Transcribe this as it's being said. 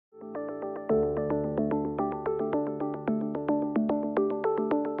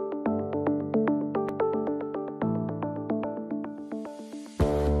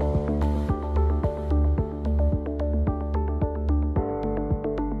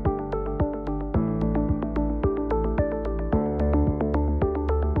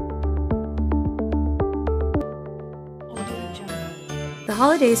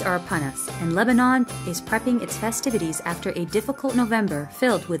holidays are upon us, and Lebanon is prepping its festivities after a difficult November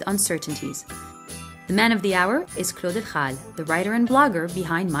filled with uncertainties. The man of the hour is Claude El Khal, the writer and blogger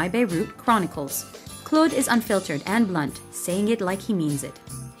behind My Beirut Chronicles. Claude is unfiltered and blunt, saying it like he means it.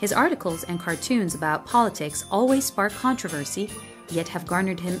 His articles and cartoons about politics always spark controversy, yet have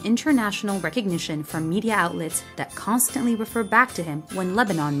garnered him international recognition from media outlets that constantly refer back to him when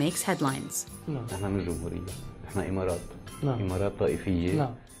Lebanon makes headlines.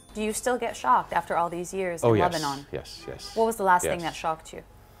 Do you still get shocked after all these years in Lebanon? Yes, yes. What was the last thing that shocked you?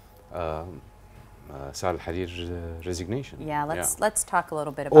 Saad al-Harir's resignation. Yeah, let's talk a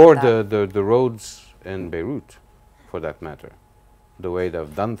little bit about that. Or the roads in Beirut, for that matter. The way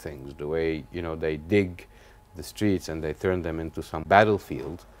they've done things, the way, they dig the streets and they turn them into some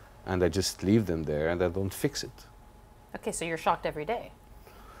battlefield and they just leave them there and they don't fix it. Okay, so you're shocked every day.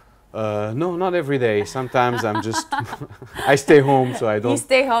 No, not every day. Sometimes I'm just, I stay home so I don't. You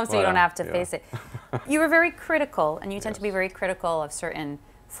stay home so you don't have to face it. You were very critical, and you tend to be very critical of certain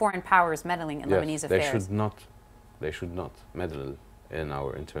foreign powers meddling in Lebanese affairs. They should not meddle in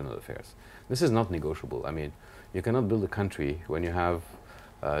our internal affairs. This is not negotiable. I mean, you cannot build a country when you have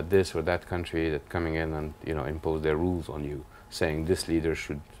this or that country that coming in and impose their rules on you, saying this leader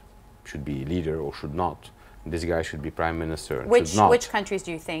should be leader or should not. This guy should be prime minister and should not. Which countries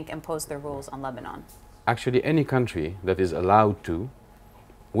do you think impose their rules on Lebanon? Actually, any country that is allowed to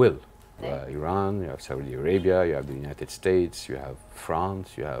will. Iran, you have Saudi Arabia, you have the United States, you have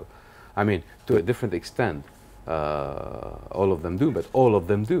France, you have, I mean, to a different extent, all of them do, but all of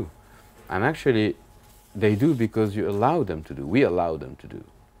them do. And actually, they do because you allow them to do. We allow them to do.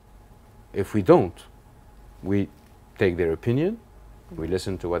 If we don't, we take their opinion, we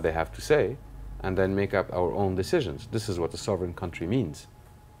listen to what they have to say, and then make up our own decisions. This is what a sovereign country means.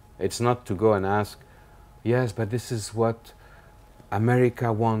 It's not to go and ask, yes, but this is what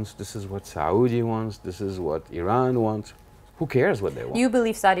America wants, this is what Saudi wants, this is what Iran wants. Who cares what they want? You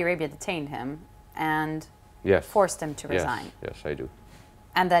believe Saudi Arabia detained him and forced him to resign? Yes, I do.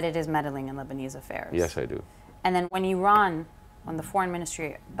 And that it is meddling in Lebanese affairs? Yes, I do. And then when the Foreign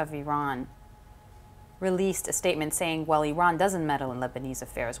Ministry of Iran released a statement saying, well, Iran doesn't meddle in Lebanese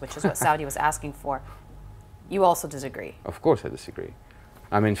affairs, which is what Saudi was asking for, you also disagree? Of course I disagree.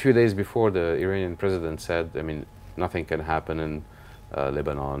 I mean, a few days before the Iranian president said, I mean, nothing can happen in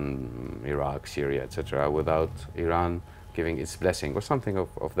Lebanon, Iraq, Syria, etc., without Iran giving its blessing or something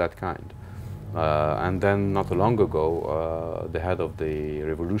of that kind. And then not long ago, the head of the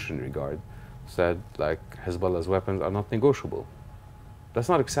Revolutionary Guard said, like, Hezbollah's weapons are not negotiable. That's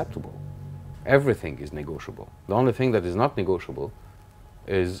not acceptable. Everything is negotiable. The only thing that is not negotiable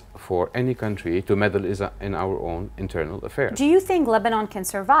is for any country to meddle in our own internal affairs. Do you think Lebanon can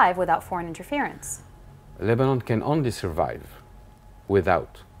survive without foreign interference? Lebanon can only survive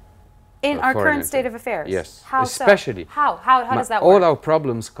without in our current state of affairs? Yes. How especially. So? How does that work? All our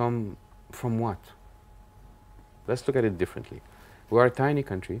problems come from what? Let's look at it differently. We are a tiny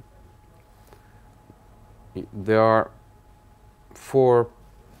country. There are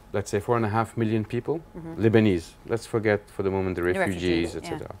let's say 4.5 million people, Lebanese. Let's forget for the moment the refugees,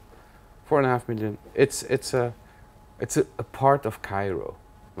 etc. 4.5 million. It's a part of Cairo,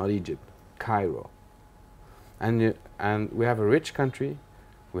 not Egypt. Cairo. And we have a rich country.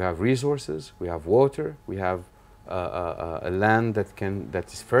 We have resources. We have water. We have a land that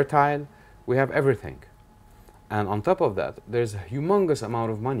is fertile. We have everything. And on top of that, there's a humongous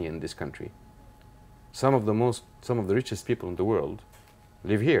amount of money in this country. Some of the richest people in the world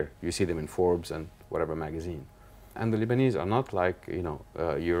live here. You see them in Forbes and whatever magazine. And the Lebanese are not like,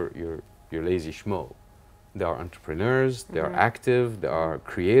 your lazy schmo. They are entrepreneurs, they are active, they are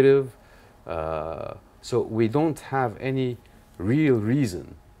creative. So we don't have any real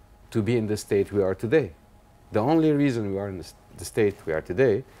reason to be in the state we are today. The only reason we are in the state we are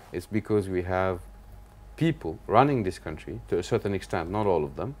today is because we have people running this country, to a certain extent, not all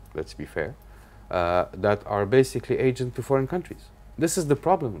of them, let's be fair, that are basically agents to foreign countries. This is the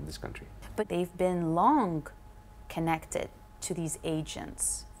problem in this country. But they've been long connected to these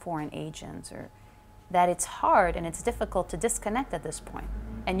agents, foreign agents, or that it's hard and it's difficult to disconnect at this point.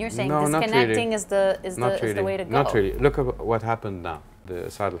 And you're saying disconnecting is the way to go. Not really. Look at what happened now.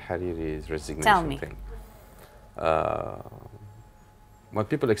 The Saad al-Hariri's resignation thing. What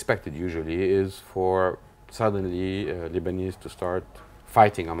people expected usually is for suddenly Lebanese to start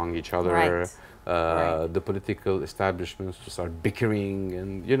fighting among each other. The political establishments to start bickering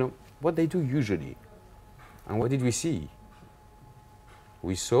and, what they do usually. And what did we see?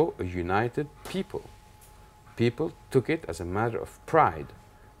 We saw a united people. People took it as a matter of pride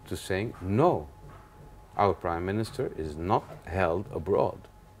to saying, no, our Prime Minister is not held abroad.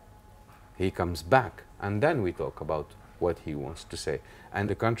 He comes back, and then we talk about what he wants to say. And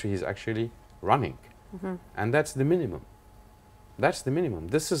the country is actually running. And that's the minimum. That's the minimum.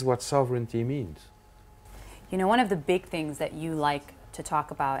 This is what sovereignty means. You know, one of the big things that you like to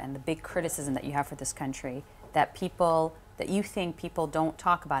talk about and the big criticism that you have for this country that you think people don't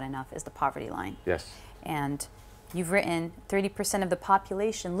talk about enough is the poverty line. Yes. And you've written 30% of the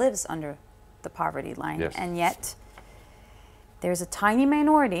population lives under the poverty line. Yes. And yet there's a tiny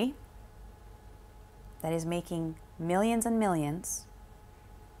minority that is making millions and millions,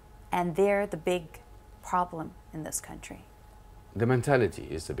 and they're the big problem in this country. The mentality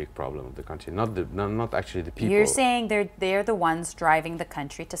is the big problem of the country, not actually the people. You're saying they're the ones driving the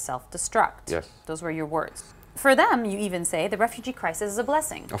country to self-destruct. Yes. Those were your words. For them, you even say the refugee crisis is a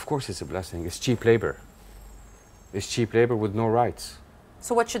blessing. Of course it's a blessing. It's cheap labor. It's cheap labor with no rights.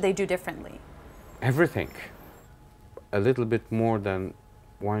 So what should they do differently? Everything. A little bit more than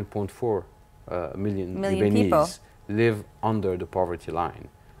 1.4 million Lebanese people live under the poverty line,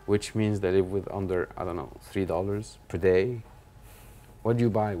 which means they live with under, I don't know, $3 per day. What do you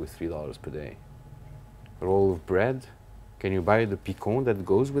buy with $3 per day? A roll of bread? Can you buy the picon that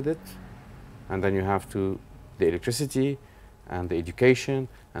goes with it? And then you have to, the electricity and the education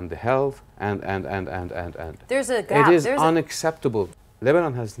and the health and. There's a gap. It is unacceptable.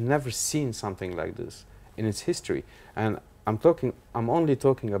 Lebanon has never seen something like this in its history. And I'm only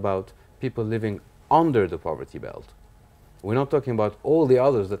talking about people living under the poverty belt. We're not talking about all the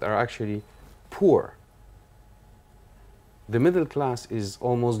others that are actually poor. The middle class is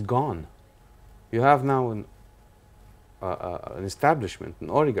almost gone. You have now an establishment, an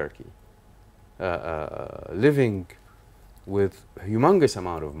oligarchy, living with a humongous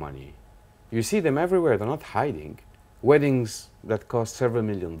amount of money. You see them everywhere, they're not hiding. Weddings that cost several $1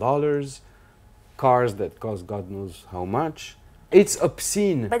 million, cars that cost God knows how much. It's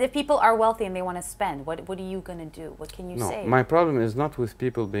obscene. But if people are wealthy and they want to spend, what are you going to do? What can you say? No, my problem is not with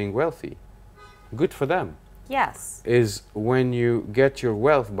people being wealthy. Good for them. Yes. Is when you get your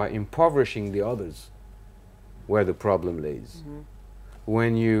wealth by impoverishing the others, where the problem lays.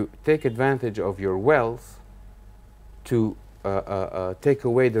 When you take advantage of your wealth to take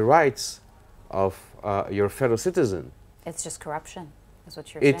away the rights of your fellow citizen. It's just corruption, is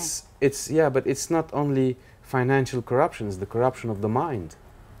what you're saying. Yeah, but it's not only financial corruption, it's the corruption of the mind.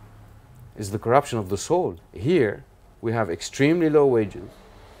 It's the corruption of the soul. Here, we have extremely low wages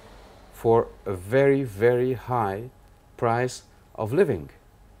for a very, very high price of living.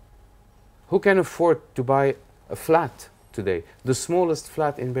 Who can afford to buy a flat today? The smallest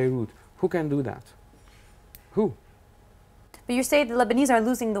flat in Beirut. Who can do that? Who? But you say the Lebanese are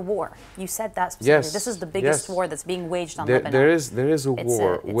losing the war. You said that specifically. Yes. This is the biggest war that's being waged on Lebanon. There is a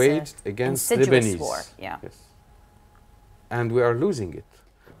war waged against Lebanese. War. Yeah. Yes. And we are losing it.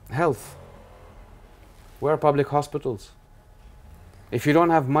 Health. Where are public hospitals? If you don't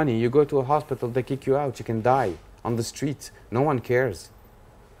have money, you go to a hospital, they kick you out. You can die on the street. No one cares.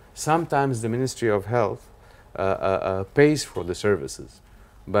 Sometimes the Ministry of Health pays for the services,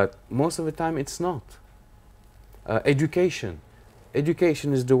 but most of the time it's not. Education.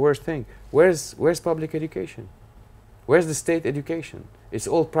 Education is the worst thing. Where's public education? Where's the state education? It's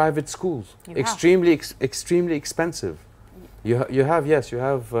all private schools. Extremely expensive. You have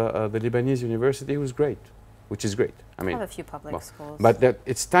the Lebanese University, who's great, which is great. I mean, have a few public schools. But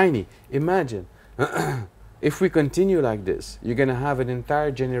it's tiny. Imagine, if we continue like this, you're going to have an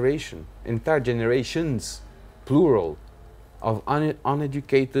entire generation, entire generations, plural, of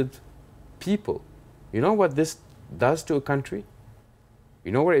uneducated people. You know what this does to a country?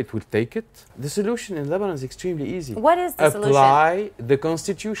 You know where it will take it? The solution in Lebanon is extremely easy. What is the solution? Apply the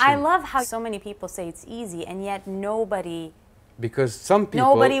constitution. I love how so many people say it's easy, and yet nobody. Because some people.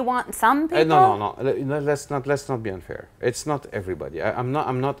 Nobody wants some people. No. Let's not be unfair. It's not everybody. I'm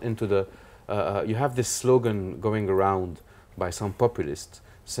not into the. You have this slogan going around by some populists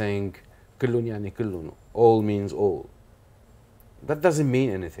saying "Kullun yani kullun," all means all. That doesn't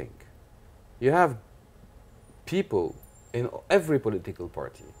mean anything. You have people in every political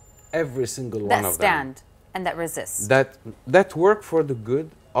party, every single one of them, that stand and that resist. That work for the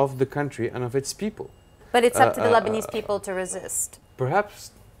good of the country and of its people. But it's up to the Lebanese people to resist.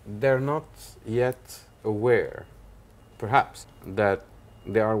 Perhaps they're not yet aware, perhaps, that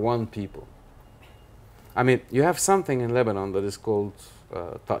they are one people. I mean, you have something in Lebanon that is called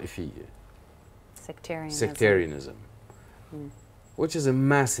ta'ifiyya. Sectarianism. Which is a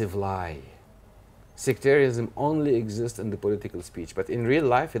massive lie. Sectarianism only exists in the political speech, but in real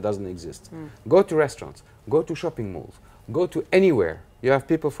life it doesn't exist. Go to restaurants, go to shopping malls, go to anywhere. You have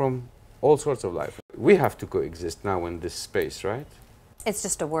people from all sorts of life. We have to coexist now in this space, right? It's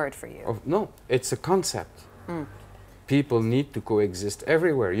just a word for you. No, it's a concept. People need to coexist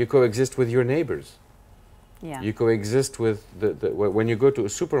everywhere. You coexist with your neighbors. Yeah. You coexist with when you go to a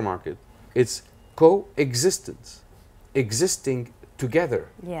supermarket, it's coexistence, existing together.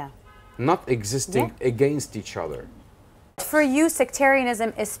 Yeah. Not existing against each other. For you,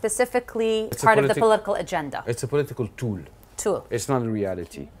 sectarianism is specifically part of the political agenda. It's a political tool. It's not a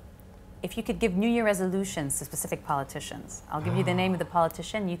reality. If you could give New Year resolutions to specific politicians, I'll give you the name of the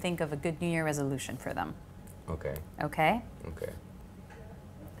politician. You think of a good New Year resolution for them. Okay. Okay? Okay.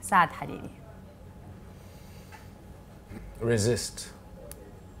 Saad Hariri. Resist.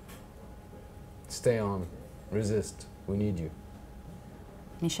 Stay on. Resist. We need you.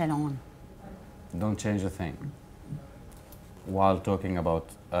 Michel Aoun. Don't change a thing. While talking about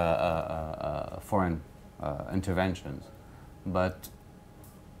foreign interventions, but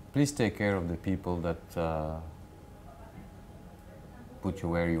please take care of the people that put you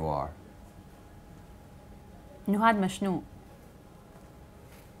where you are. Nuhad Mashnou.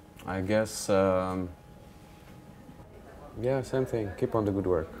 I guess, yeah, same thing. Keep on the good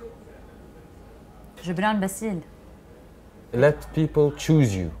work. Gibran Bassil. Let people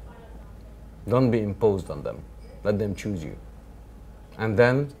choose you. Don't be imposed on them. Let them choose you. And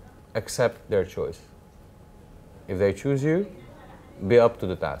then accept their choice. If they choose you, be up to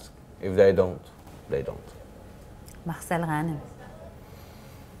the task. If they don't, they don't. Marcel Ghanem.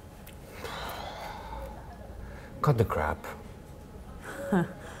 Cut the crap.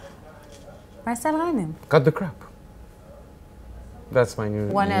 Marcel Ghanem. Cut the crap. That's my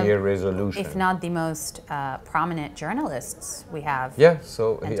New Year resolution. If not the most prominent journalists we have. Yeah,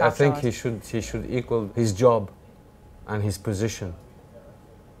 so I think he should equal his job and his position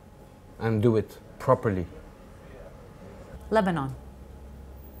and do it properly. Lebanon.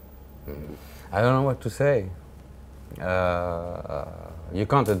 I don't know what to say. You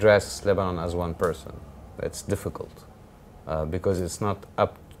can't address Lebanon as one person. It's difficult because it's not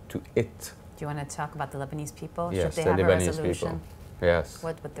up to it. Do you want to talk about the Lebanese people? Yes, should they have the a Lebanese resolution? people. Yes.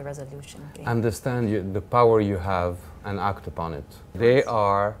 What would the resolution be? Understand the power you have and act upon it. They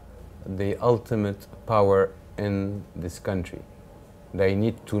are the ultimate power in this country. They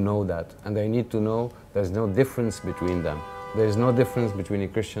need to know that, and they need to know there's no difference between them. There's no difference between a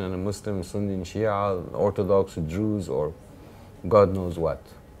Christian and a Muslim, Sunni and Shia, Orthodox, Druze, or God knows what.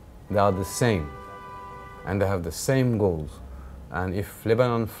 They are the same, and they have the same goals. And if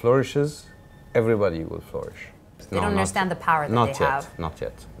Lebanon flourishes, everybody will flourish. They don't understand the power that they have. Not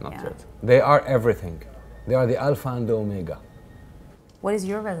yet. They are everything. They are the alpha and the omega. What is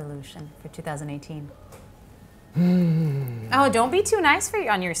your resolution for 2018? Oh, don't be too nice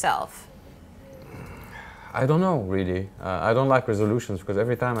on yourself. I don't know, really. I don't like resolutions because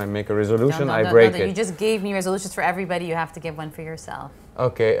every time I make a resolution, I break it. You just gave me resolutions for everybody. You have to give one for yourself.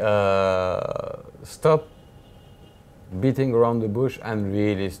 Okay, stop beating around the bush and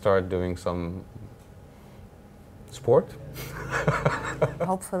really start doing some sport.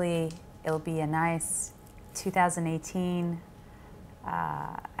 Hopefully, it'll be a nice 2018.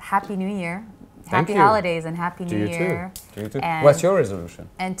 Happy New Year. Happy holidays and Happy New Year. To you too. What's your resolution?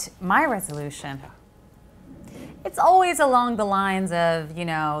 And my resolution? It's always along the lines of, you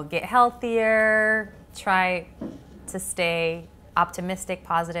know, get healthier, try to stay optimistic,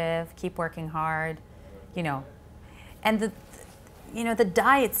 positive, keep working hard, you know. And the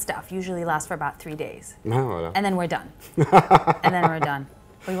diet stuff usually lasts for about 3 days. And then we're done. And then we're done.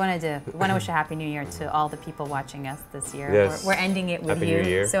 We want to wish a Happy New Year to all the people watching us this year. Yes. We're ending it with Happy New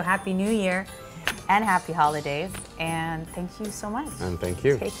Year. So Happy New Year and Happy Holidays. And thank you so much. And thank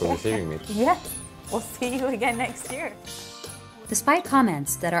you for receiving me. Yes. We'll see you again next year. Despite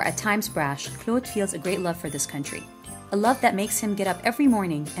comments that are at times brash, Claude feels a great love for this country. A love that makes him get up every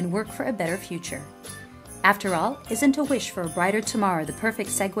morning and work for a better future. After all, isn't a wish for a brighter tomorrow the perfect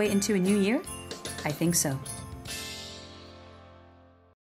segue into a new year? I think so.